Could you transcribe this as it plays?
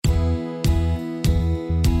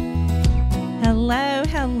Hello,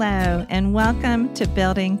 hello, and welcome to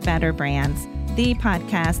Building Better Brands, the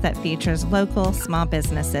podcast that features local small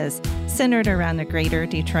businesses centered around the greater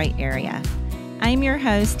Detroit area. I'm your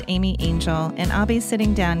host, Amy Angel, and I'll be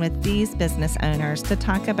sitting down with these business owners to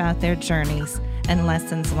talk about their journeys and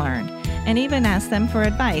lessons learned, and even ask them for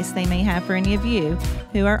advice they may have for any of you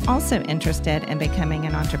who are also interested in becoming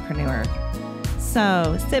an entrepreneur.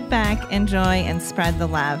 So sit back, enjoy, and spread the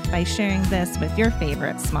love by sharing this with your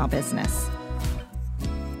favorite small business.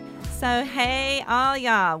 So hey, all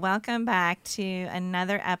y'all, welcome back to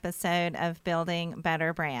another episode of Building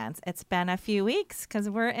Better Brands. It's been a few weeks because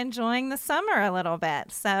we're enjoying the summer a little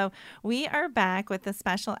bit. So we are back with a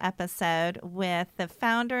special episode with the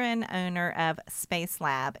founder and owner of Space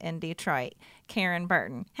Lab in Detroit, Karen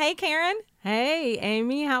Burton. Hey, Karen. Hey,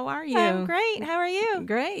 Amy, how are you? I'm great. How are you?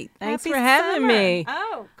 Great. Thanks Happy for having summer. me.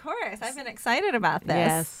 Oh, of course. I've been excited about this.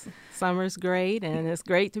 Yes, summer's great, and it's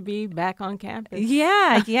great to be back on campus.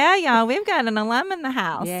 Yeah, y'all. We've got an alum in the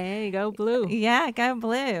house. Yay, go blue. Yeah, go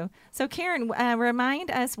blue. So, Karen, remind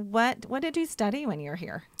us, what did you study when you were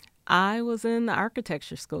here? I was in the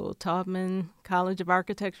architecture school, Taubman College of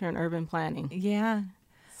Architecture and Urban Planning. Yeah.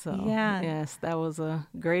 So, yeah. Yes, that was a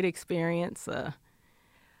great experience.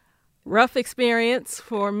 Rough experience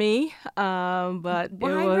for me, but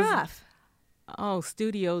Why it was rough?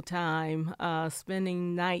 Studio time,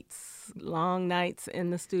 spending long nights in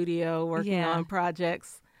the studio working on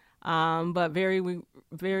projects, but very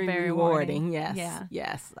rewarding. Yes,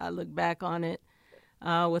 yes, I look back on it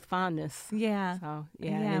with fondness. Yeah. So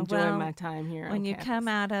enjoying my time here. When you come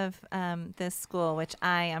out of this school, which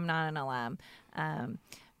I am not an alum,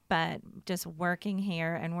 but just working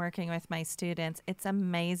here and working with my students, it's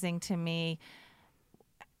amazing to me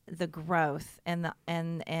the growth and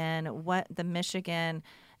what the Michigan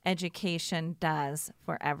education does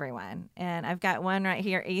for everyone. And I've got one right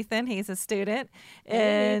here, Ethan. He's a student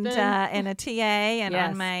and a TA and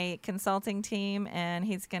on my consulting team, and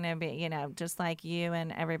he's going to be, just like you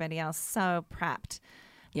and everybody else, so prepped.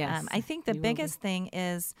 Yes, I think the biggest thing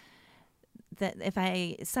is that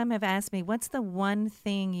some have asked me, what's the one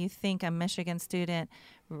thing you think a Michigan student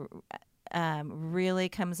really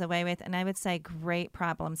comes away with? And I would say great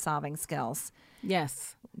problem-solving skills.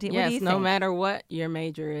 Yes. What do you think? No matter what your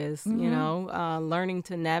major is, learning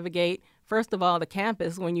to navigate, first of all, the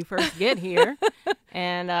campus when you first get here,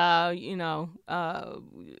 and,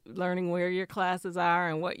 learning where your classes are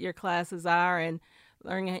and what your classes are, and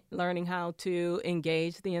learning how to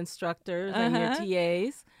engage the instructors and your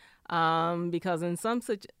TAs. Because in some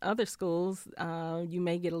such other schools, you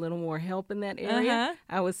may get a little more help in that area.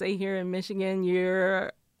 I would say here in Michigan,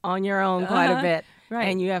 you're on your own quite a bit,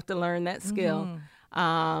 and you have to learn that skill.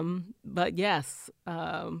 But yes,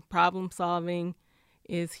 problem solving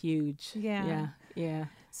is huge. Yeah.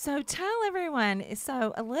 So tell everyone,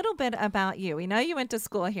 a little bit about you. We know you went to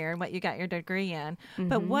school here and what you got your degree in,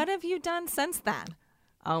 but what have you done since then?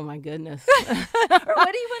 Oh, my goodness. Or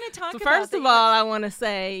what do you want to talk about? First of all, I want to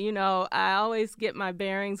say, I always get my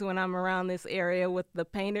bearings when I'm around this area with the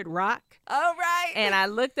painted rock. Oh, right. And I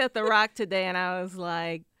looked at the rock today and I was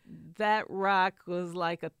like, that rock was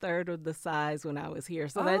like a third of the size when I was here.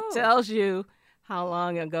 So that tells you how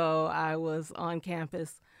long ago I was on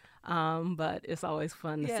campus. But it's always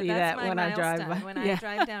fun to see that when I drive by. When I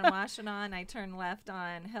drive down Washtenaw, I turn left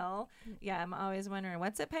on Hill. Yeah, I'm always wondering,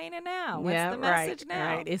 what's it painted now? What's the message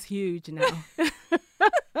now? Right, it's huge now.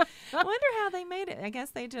 I wonder how they made it. I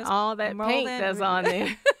guess they just all that paint that's on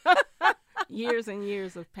there. Years and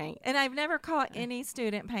years of paint. And I've never caught any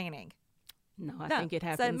student painting. No, I think it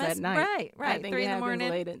happens at night. Right. I think 3 it in the happens morning.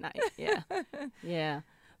 late at night. Yeah, yeah.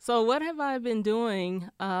 So what have I been doing?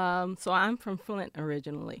 So I'm from Flint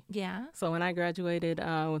originally. Yeah. So when I graduated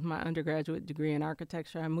with my undergraduate degree in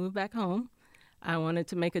architecture, I moved back home. I wanted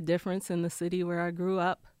to make a difference in the city where I grew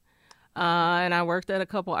up. And I worked at a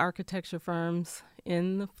couple architecture firms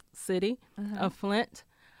in the city of Flint.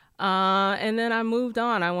 And then I moved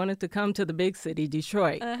on. I wanted to come to the big city,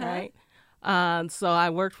 Detroit, right? So I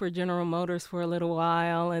worked for General Motors for a little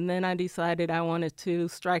while, and then I decided I wanted to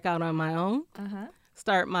strike out on my own.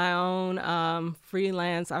 Start my own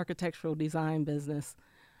freelance architectural design business.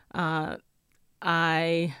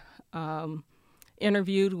 I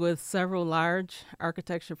interviewed with several large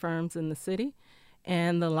architecture firms in the city,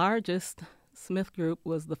 and the largest, Smith Group,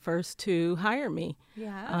 was the first to hire me.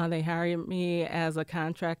 Yeah. They hired me as a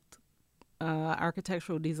contract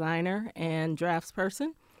architectural designer and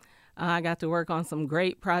draftsperson. I got to work on some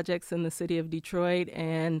great projects in the city of Detroit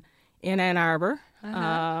and in Ann Arbor,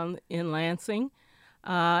 in Lansing.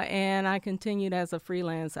 And I continued as a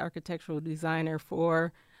freelance architectural designer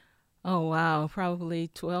for Oh, wow, probably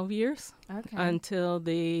 12 years Okay. until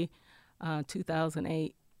the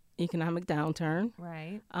 2008 economic downturn.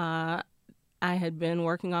 Right. I had been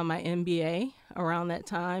working on my MBA around that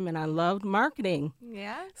time, and I loved marketing.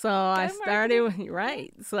 Yeah. So I started, marketing.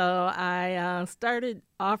 right. So I started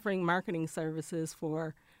offering marketing services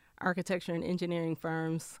for architecture and engineering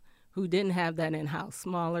firms who didn't have that in-house,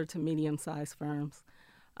 smaller to medium-sized firms.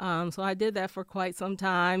 So I did that for quite some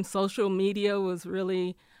time. Social media was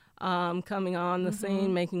really coming on the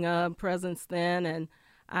scene, making a presence then, and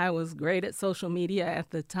I was great at social media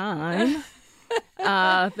at the time.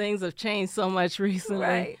 Things have changed so much recently.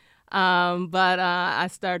 Right. But I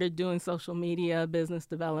started doing social media, business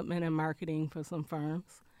development, and marketing for some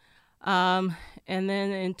firms. And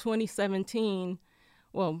then in 2017,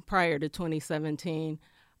 well, prior to 2017,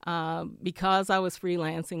 because I was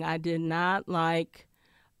freelancing, I did not like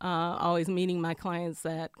always meeting my clients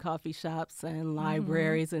at coffee shops and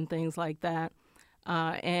libraries and things like that.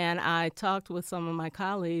 And I talked with some of my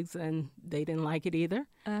colleagues, and they didn't like it either.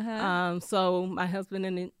 So my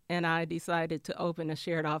husband and I decided to open a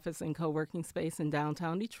shared office and co-working space in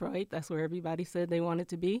downtown Detroit. That's where everybody said they wanted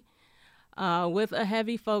to be, with a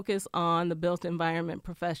heavy focus on the built environment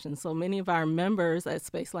profession. So many of our members at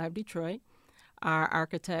Space Lab Detroit are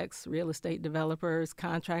architects, real estate developers,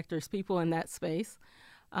 contractors, people in that space.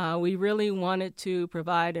 We really wanted to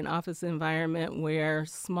provide an office environment where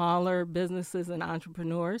smaller businesses and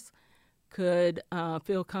entrepreneurs could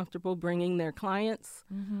feel comfortable bringing their clients,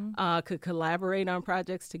 could collaborate on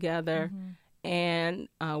projects together, and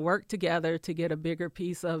work together to get a bigger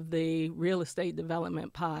piece of the real estate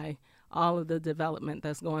development pie, all of the development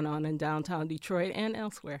that's going on in downtown Detroit and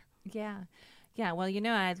elsewhere. Yeah. Yeah, well,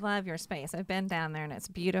 I love your space. I've been down there and it's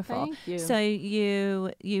beautiful. Thank you. So you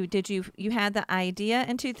had the idea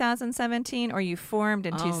in 2017 or you formed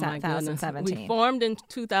in 2017? We formed in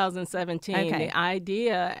 2017. Okay. The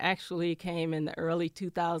idea actually came in the early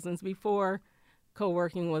 2000s before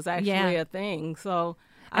co-working was actually a thing. So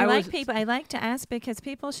I like to ask because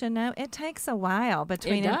people should know it takes a while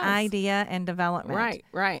between an idea and development.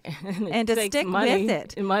 Right. And to stick with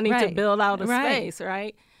it. And money to build out a Right. space,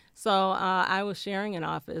 right? So I was sharing an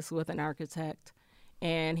office with an architect,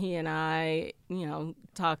 and he and I,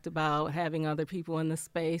 talked about having other people in the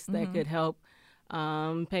space that could help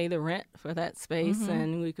pay the rent for that space,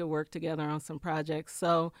 and we could work together on some projects.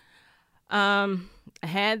 So I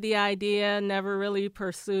had the idea, never really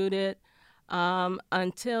pursued it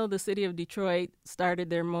until the city of Detroit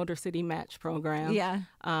started their Motor City Match program. Yeah.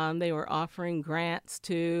 They were offering grants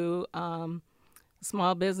to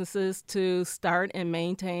small businesses to start and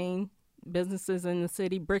maintain businesses in the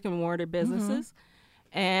city, brick and mortar businesses.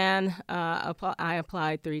 And I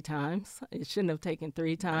applied 3 times. It shouldn't have taken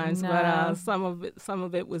 3 times, but some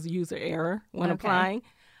of it was user error when applying.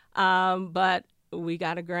 But we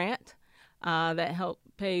got a grant that helped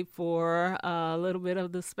pay for a little bit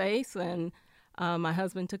of the space, and my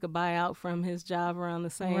husband took a buyout from his job around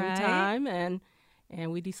the same time, and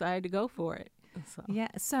we decided to go for it. So. Yeah.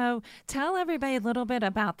 So tell everybody a little bit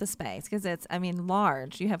about the space because it's,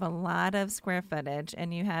 large. You have a lot of square footage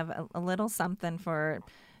and you have a little something for,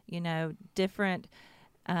 different,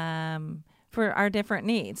 for our different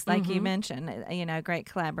needs. Like you mentioned, great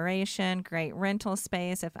collaboration, great rental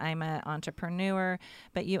space if I'm an entrepreneur,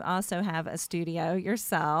 but you also have a studio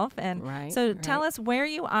yourself. And so tell us where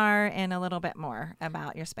you are and a little bit more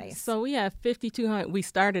about your space. So we have 5,200. We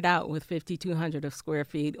started out with 5,200 of square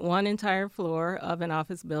feet, one entire floor of an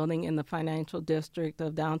office building in the financial district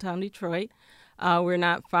of downtown Detroit. We're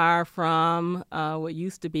not far from what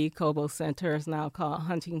used to be Cobo Center, is now called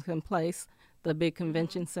Huntington Place, the big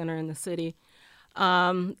convention center in the city.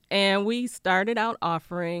 And we started out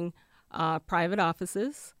offering private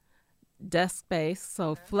offices, desk space,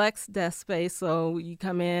 so flex desk space. So you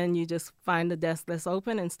come in, you just find a desk that's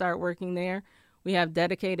open and start working there. We have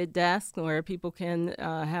dedicated desks where people can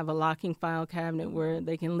have a locking file cabinet where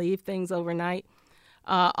they can leave things overnight.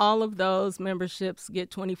 All of those memberships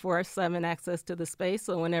get 24/7 access to the space.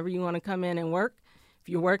 So whenever you want to come in and work, if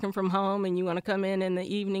you're working from home and you want to come in the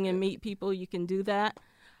evening and meet people, you can do that.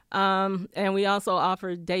 And we also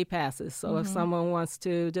offer day passes. So if someone wants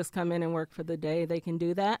to just come in and work for the day, they can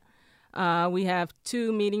do that. We have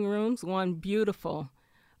 2 meeting rooms, one beautiful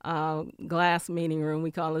glass meeting room. We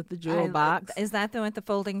call it the Jewel Box. Is that the one with the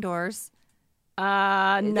folding doors?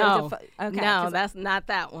 No, that's not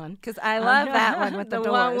that one. Because I love that one with the doors.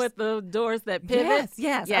 The one with the doors that pivot.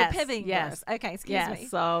 Yes. Pivoting doors. Okay, excuse me.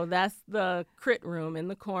 So that's the crit room in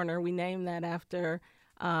the corner. We named that after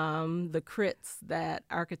the crits that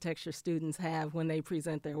architecture students have when they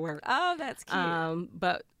present their work. Oh, that's cute.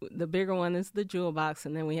 But the bigger one is the jewel box,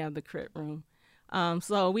 and then we have the crit room.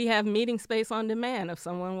 So we have meeting space on demand. If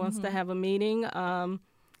someone wants to have a meeting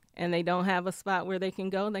and they don't have a spot where they can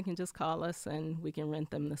go, they can just call us and we can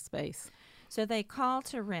rent them the space. So they call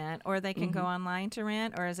to rent, or they can go online to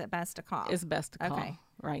rent, or is it best to call? It's best to call. Okay.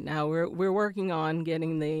 Right now, we're working on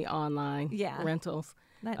getting the online rentals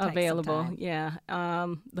available. Yeah.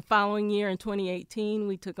 The following year in 2018,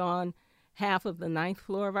 we took on half of the 9th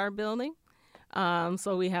floor of our building.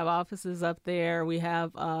 So we have offices up there. We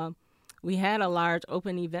have we had a large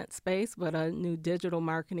open event space, but a new digital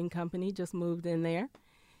marketing company just moved in there.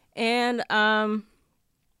 And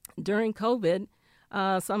during COVID,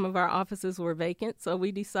 some of our offices were vacant, so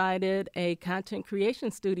we decided a content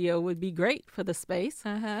creation studio would be great for the space.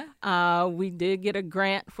 We did get a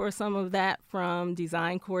grant for some of that from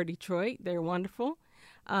Design Corps Detroit. They're wonderful.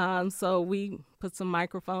 So we put some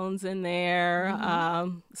microphones in there,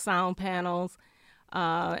 sound panels,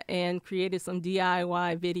 and created some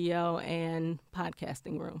DIY video and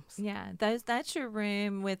podcasting rooms. Yeah, that's your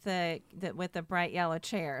room with the bright yellow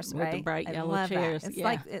chairs, right? With the bright yellow love chairs. That. It's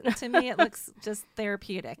like to me, it looks just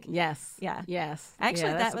therapeutic. Yes. Yeah. Yes.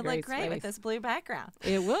 Actually, yeah, that would look great great with this blue background.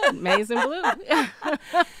 It would, maize and blue.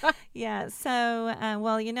 Yeah. So,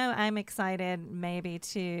 well, I'm excited maybe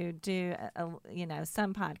to do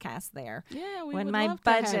some podcasts there. Yeah, we when would my love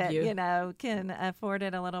budget, to have you. Can afford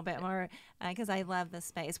it a little bit more, because I love the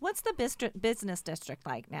space. What's the business district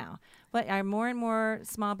like now? What are more and more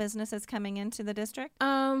small businesses coming into the district?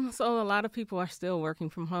 So a lot of people are still working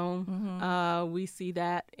from home. We see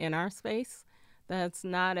that in our space. That's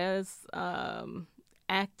not as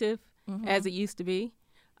active as it used to be.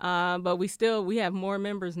 But we have more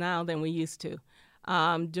members now than we used to.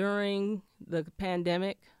 During the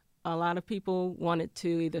pandemic, a lot of people wanted to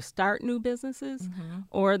either start new businesses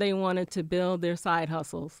or they wanted to build their side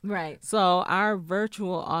hustles. Right. So our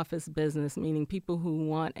virtual office business, meaning people who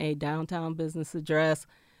want a downtown business address,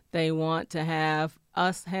 they want to have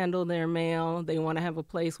us handle their mail, they want to have a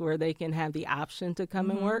place where they can have the option to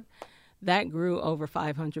come and work, that grew over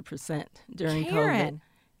 500% during Karen. COVID.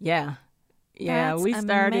 Yeah. Yeah, That's we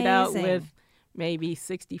started out amazing. with maybe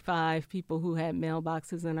 65 people who had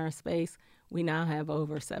mailboxes in our space. We now have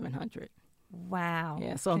over 700. Wow.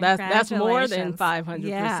 Yeah, so that's more than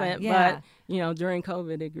Congratulations. 500%. Yeah. But during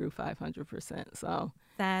COVID, it grew 500%. So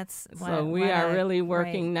we what are a really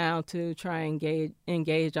working great- now to try and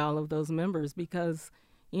engage all of those members, because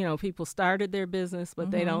people started their business,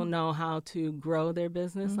 but they don't know how to grow their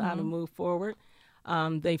business, how to move forward.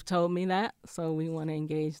 They've told me that, so we want to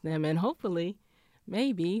engage them, and hopefully,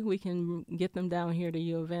 maybe we can get them down here to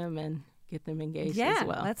U of M and get them engaged as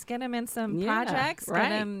well. Let's get them in some Yeah, projects. right.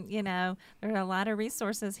 Get them, there are a lot of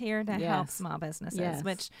resources here to help Yes. small businesses, Yes.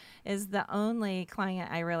 which is the only client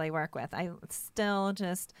I really work with. I still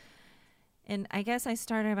and I guess I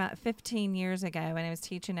started about 15 years ago when I was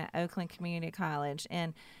teaching at Oakland Community College,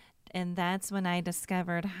 and that's when I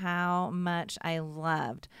discovered how much I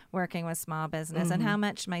loved working with small business and how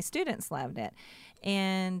much my students loved it,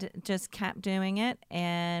 and just kept doing it.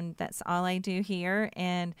 And that's all I do here.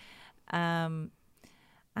 And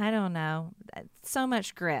I don't know, so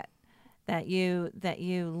much grit that you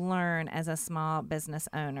learn as a small business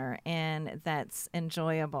owner, and that's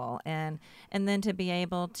enjoyable. And then to be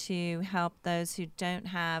able to help those who don't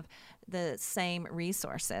have the same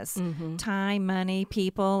resources, time, money,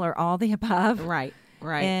 people, or all the above. Right.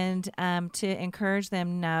 And to encourage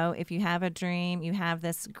them, no, if you have a dream, you have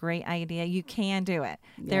this great idea, you can do it.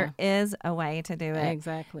 Yeah. There is a way to do it.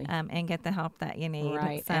 Exactly. And get the help that you need.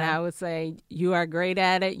 Right. So, And I would say you are great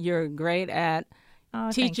at it. You're great at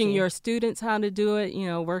thank teaching you. your students how to do it,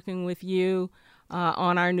 working with you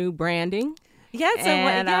on our new branding. Yeah, so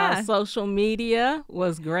And our social media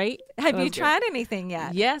was great. Have you Was tried anything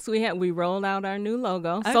yet? Yes, we rolled out our new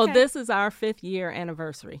logo. So Okay. this is our 5th year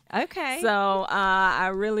anniversary. Okay. So I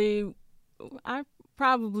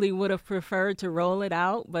probably would have preferred to roll it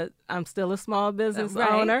out, but I'm still a small business Right.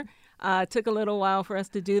 owner. It took a little while for us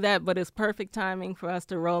to do that, but it's perfect timing for us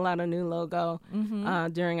to roll out a new logo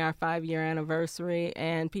during our 5-year anniversary,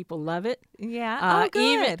 and people love it. Yeah.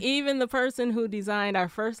 Good. Even the person who designed our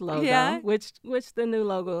first logo, Yeah. which the new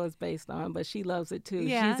logo is based on, but she loves it too.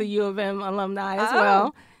 Yeah. She's a U of M alumni as Oh,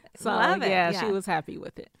 well. So love it. yeah, Yeah. she was happy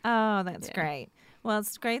with it. Oh, that's Yeah. great. Well,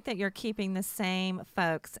 it's great that you're keeping the same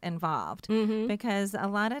folks involved because a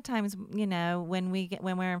lot of times, you know, when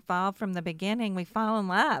we're involved from the beginning, we fall in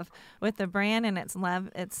love with the brand, and it's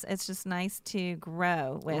just nice to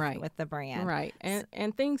grow with the brand. Right.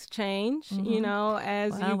 And things change, you know,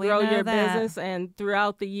 as you grow your business and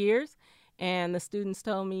throughout the years. And the students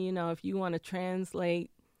told me, you know, if you want to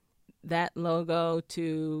translate that logo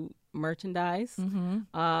to merchandise.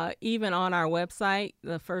 Even on our website,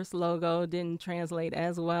 the first logo didn't translate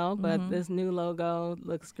as well, but this new logo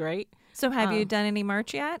looks great. So have you done any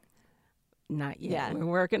merch yet? Not yet. Yeah. We're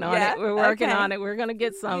working on it. We're working on it. We're going to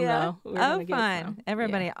get some, though. We're fun.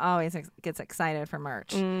 Everybody always gets excited for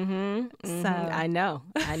merch. So I know.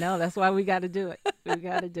 That's why we got to do it. We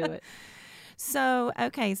got to do it. So,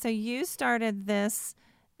 okay. So you started this,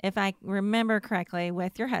 if I remember correctly,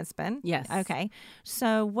 with your husband. Yes. Okay.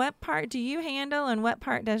 So what part do you handle and what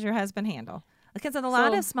part does your husband handle? Because a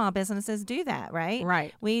lot of small businesses do that, right?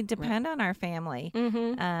 Right. We depend on our family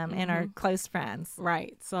and our close friends.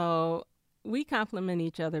 Right. So we complement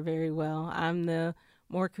each other very well. I'm the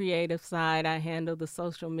more creative side. I handle the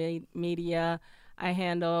social media. I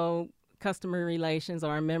handle customer relations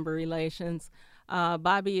or member relations.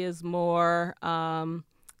 Bobby is more...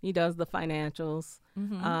 he does the financials.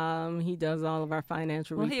 He does all of our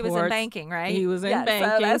financial reports. He was in banking, right? He was in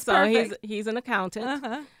banking, so he's an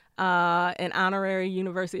accountant, an honorary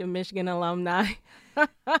University of Michigan alumni.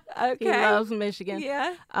 He loves Michigan.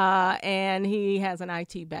 Yeah. And he has an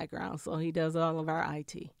IT background, so he does all of our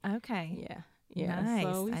IT. Okay. Yeah. Nice.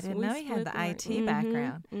 So I didn't know he had the IT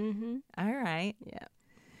background. All right. Yeah.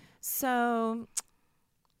 So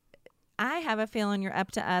I have a feeling you're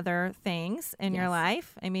up to other things in your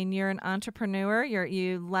life. I mean, you're an entrepreneur.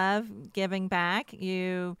 You love giving back.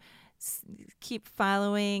 You keep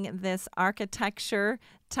following this architecture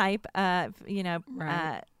type of,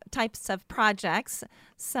 types of projects.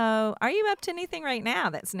 So are you up to anything right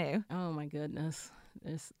now that's new? Oh, my goodness.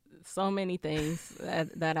 There's so many things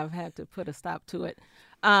that I've had to put a stop to it.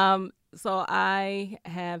 So I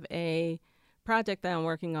have a project that I'm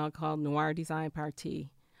working on called Noir Design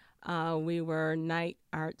Party. We were Night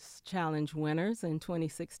Arts Challenge winners in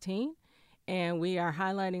 2016, and we are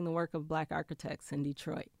highlighting the work of Black architects in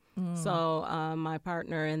Detroit. So my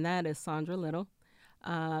partner in that is Sandra Little.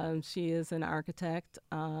 She is an architect,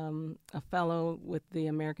 a fellow with the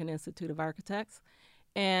American Institute of Architects.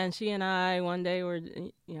 And she and I, one day,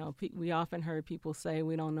 we often heard people say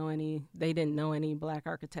they didn't know any Black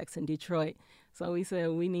architects in Detroit. So we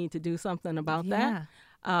said we need to do something about that.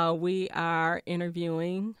 We are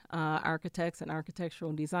interviewing architects and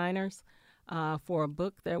architectural designers for a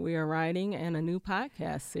book that we are writing and a new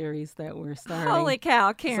podcast series that we're starting. Holy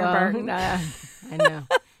cow, Karen Burton. I know.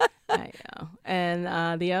 I know. And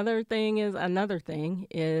another thing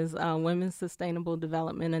is Women's Sustainable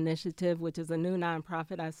Development Initiative, which is a new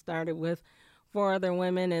nonprofit I started with 4 other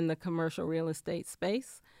women in the commercial real estate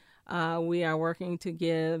space. We are working to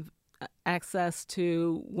give access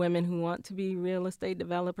to women who want to be real estate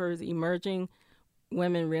developers, emerging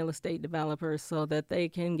women real estate developers, so that they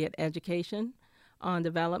can get education on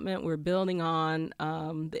development. We're building on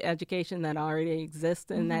the education that already exists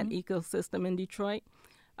in that ecosystem in Detroit,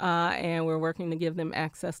 and we're working to give them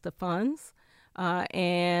access to funds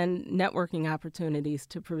and networking opportunities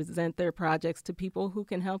to present their projects to people who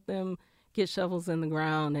can help them get shovels in the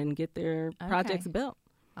ground and get their projects built.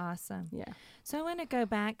 Awesome. Yeah. So I want to go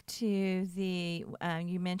back to the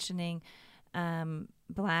you mentioning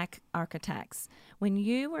Black architects. When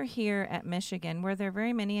you were here at Michigan, were there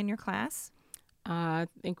very many in your class? I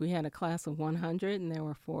think we had a class of 100, and there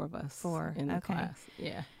were 4 of us in the class.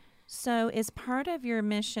 Yeah. So is part of your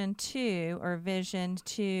mission or vision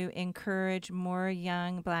to encourage more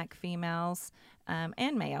young Black females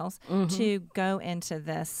and males to go into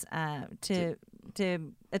this, to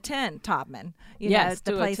attend Taubman?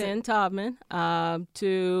 Attend Taubman,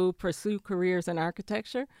 to pursue careers in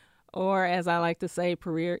architecture, or as I like to say,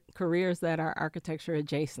 careers that are architecture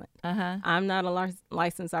adjacent. I'm not a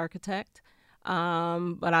licensed architect,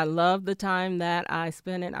 but I love the time that I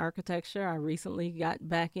spent in architecture. I recently got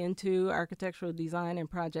back into architectural design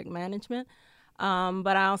and project management,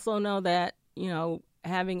 but I also know that,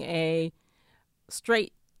 having a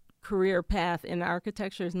straight career path in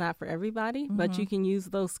architecture is not for everybody, but you can use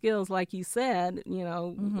those skills. Like you said,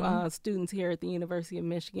 students here at the University of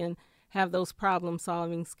Michigan have those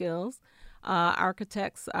problem-solving skills.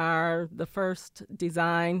 Architects are the first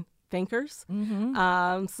design thinkers,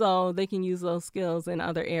 so they can use those skills in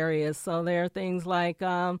other areas. So there are things like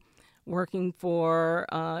working for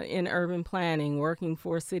in urban planning, working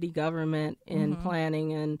for city government in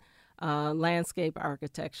planning, and landscape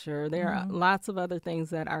architecture. There are lots of other things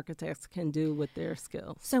that architects can do with their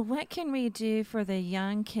skills. So what can we do for the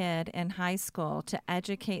young kid in high school to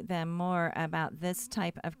educate them more about this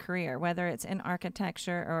type of career, whether it's in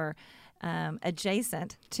architecture or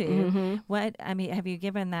adjacent to have you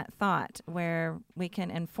given that thought where we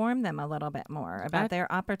can inform them a little bit more about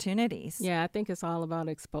their opportunities? Yeah, I think it's all about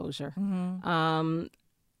exposure.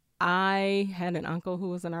 I had an uncle who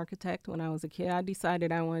was an architect when I was a kid. I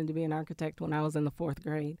decided I wanted to be an architect when I was in the 4th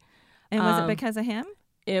grade. And was it because of him?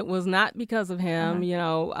 It was not because of him. You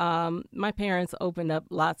know, my parents opened up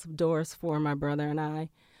lots of doors for my brother and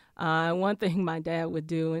I. One thing my dad would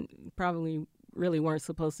do, and probably really weren't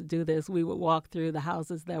supposed to do this, we would walk through the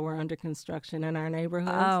houses that were under construction in our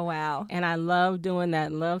neighborhoods. Oh, wow. And I loved doing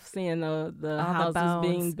that. Loved seeing the houses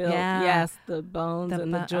being built. Yeah. Yes, the bones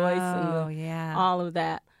and the joists and all of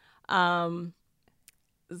that.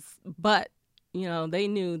 But, you know, they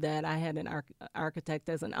knew that I had an architect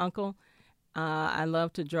as an uncle. I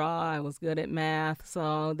loved to draw. I was good at math.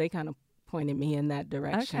 So they kind of pointed me in that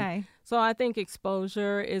direction. Okay. So I think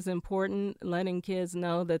exposure is important, letting kids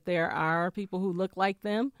know that there are people who look like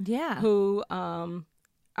them, who are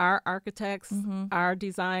architects, are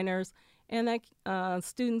designers, and that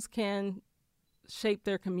students can shape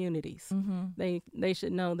their communities. They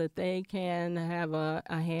should know that they can have a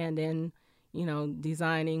hand in, you know,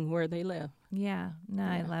 designing where they live.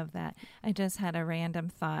 I love that. I just had a random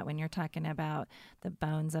thought when you're talking about the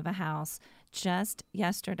bones of a house. Just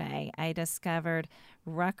yesterday, I discovered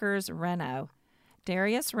Rucker's Reno.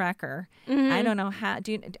 Darius Rucker. I don't know how.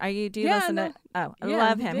 Do you listen to? Oh, I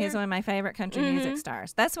love him. He's one of my favorite country music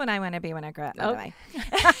stars. That's what I want to be when I grow up. By the way.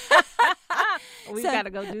 We've got to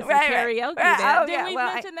go do some karaoke. Did we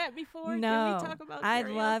mention that before? No. Can we talk about karaoke? I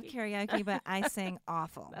love karaoke, but I sing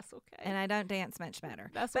awful. That's okay. And I don't dance much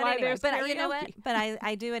better. That's why there's karaoke. But you know what? But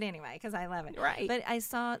I do it anyway because I love it. Right. But I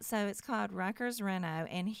saw, so it's called Rucker's Reno,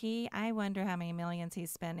 and I wonder how many millions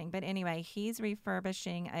he's spending. But anyway, he's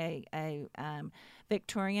refurbishing a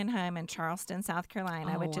Victorian home in Charleston, South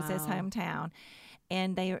Carolina, which is his hometown.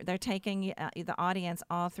 And they're taking the audience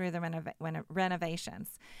all through the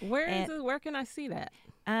renovations. Where is it? Where can I see that?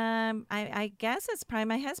 I guess it's probably,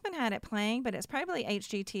 my husband had it playing, but it's probably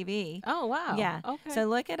HGTV. Oh, wow. Yeah. Okay. So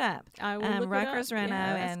look it up. I will look Rucker's it up. Reno,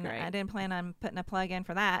 and great. I didn't plan on putting a plug in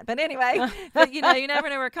for that. But anyway, but you know, you never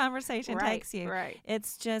know where conversation takes you. Right.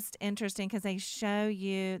 It's just interesting because they show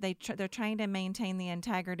you, they're trying to maintain the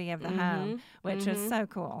integrity of the home, which is so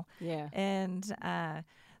cool. Yeah. And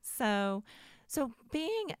So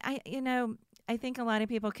I think a lot of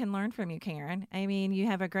people can learn from you, Karen. I mean, you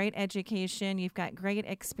have a great education. You've got great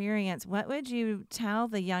experience. What would you tell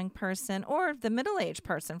the young person, or the middle-aged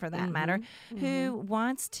person for that matter, who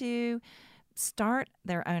wants to start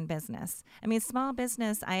their own business? I mean, small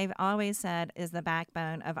business, I've always said, is the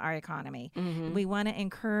backbone of our economy. We want to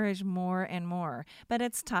encourage more and more, but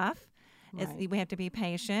it's tough. We have to be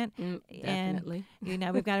patient, definitely.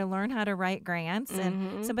 And we've got to learn how to write grants.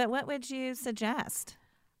 And so, but what would you suggest?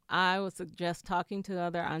 I would suggest talking to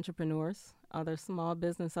other entrepreneurs, other small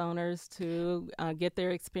business owners to get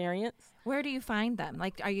their experience. Where do you find them?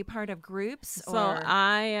 Like, are you part of groups? So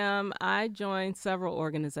I joined several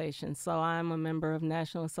organizations. So I'm a member of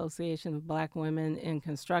National Association of Black Women in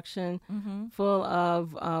Construction, full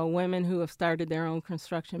of women who have started their own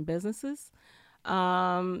construction businesses.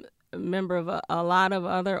 Member of a lot of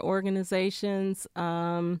other organizations,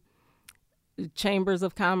 chambers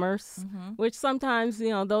of commerce, which sometimes,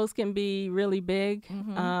 those can be really big,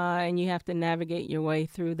 and you have to navigate your way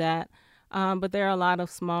through that. But there are a lot of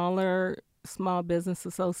small business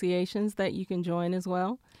associations that you can join as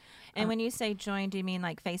well. And when you say join, do you mean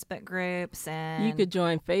like Facebook groups? And you could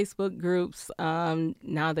join Facebook groups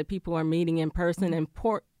now that people are meeting in person, and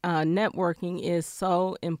networking is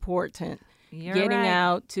so important. Getting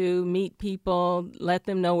out to meet people, let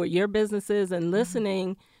them know what your business is, and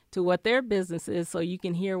listening to what their business is so you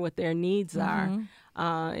can hear what their needs are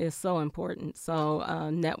is so important. So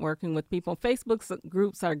networking with people. Facebook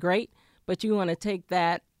groups are great, but you want to take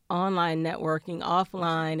that online networking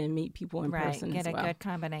offline and meet people in person as well. Get a good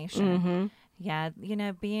combination. Yeah,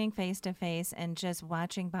 being face-to-face and just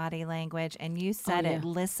watching body language, and you said it,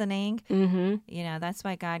 listening, that's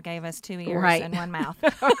why God gave us 2 ears and 1 mouth.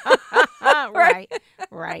 Right.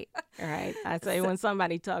 I say when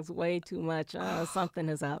somebody talks way too much, something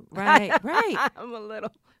is up. Right. I'm a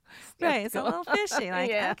little skeptical. Right, it's a little fishy.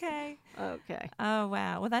 Like, okay. Oh,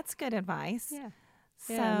 wow. Well, that's good advice. Yeah.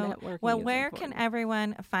 So, where can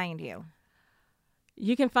everyone find you?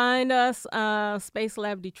 You can find us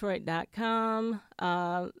spacelabdetroit.com,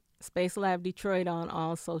 Space Lab Detroit on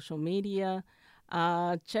all social media.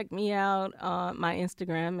 Check me out. My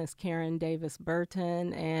Instagram is Karen Davis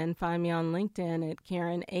Burton, and find me on LinkedIn at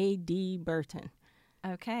Karen A.D. Burton.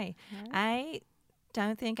 Okay. I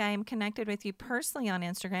don't think I am connected with you personally on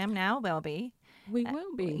Instagram. Now will be. We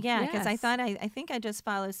will be. Yeah, because yes. I think I just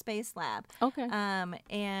follow Space Lab. Okay.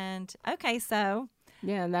 And okay, so.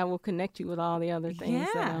 Yeah, and that will connect you with all the other things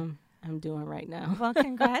that I'm doing right now. Well,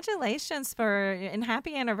 congratulations and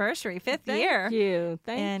happy anniversary, 5th year. Thank you.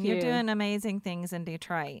 And you're doing amazing things in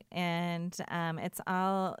Detroit. And it's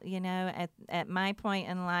all, at my point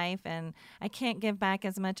in life, and I can't give back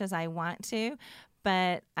as much as I want to,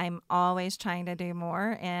 but I'm always trying to do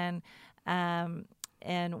more. And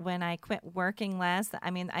when I quit working less,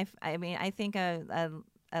 I think a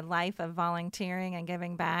life of volunteering and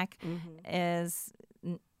giving back is,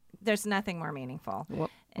 there's nothing more meaningful.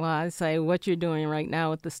 Well, I say what you're doing right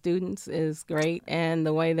now with the students is great, and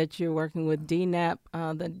the way that you're working with DNAP,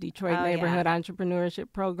 the Detroit Neighborhood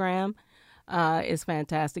Entrepreneurship Program, is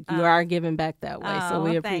fantastic. You are giving back that way, so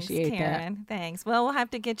we appreciate thanks, Karen. Thanks. Well, we'll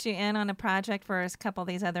have to get you in on a project for a couple of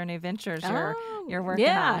these other new ventures you're working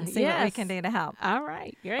on. See what we can do to help. All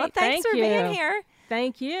right, great. Well, thanks for being here.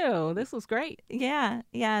 Thank you. This was great. Yeah.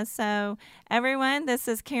 So, everyone, this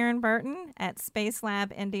is Karen Burton at Space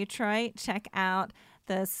Lab in Detroit. Check out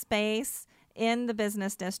the space in the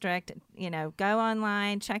business district. Go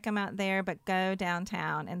online, check them out there, but go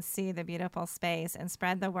downtown and see the beautiful space and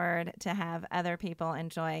spread the word to have other people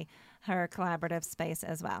enjoy her collaborative space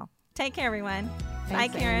as well. Take care, everyone.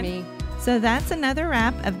 Thanks, bye, Karen. Amy. So that's another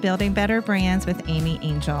wrap of Building Better Brands with Amy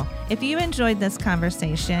Angel. If you enjoyed this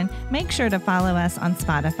conversation, make sure to follow us on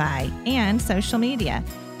Spotify and social media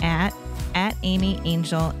at Amy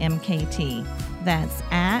Angel MKT. That's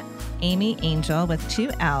at Amy Angel with 2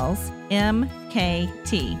 L's,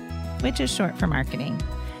 MKT, which is short for marketing.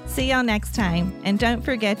 See y'all next time, and don't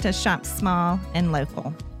forget to shop small and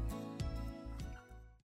local.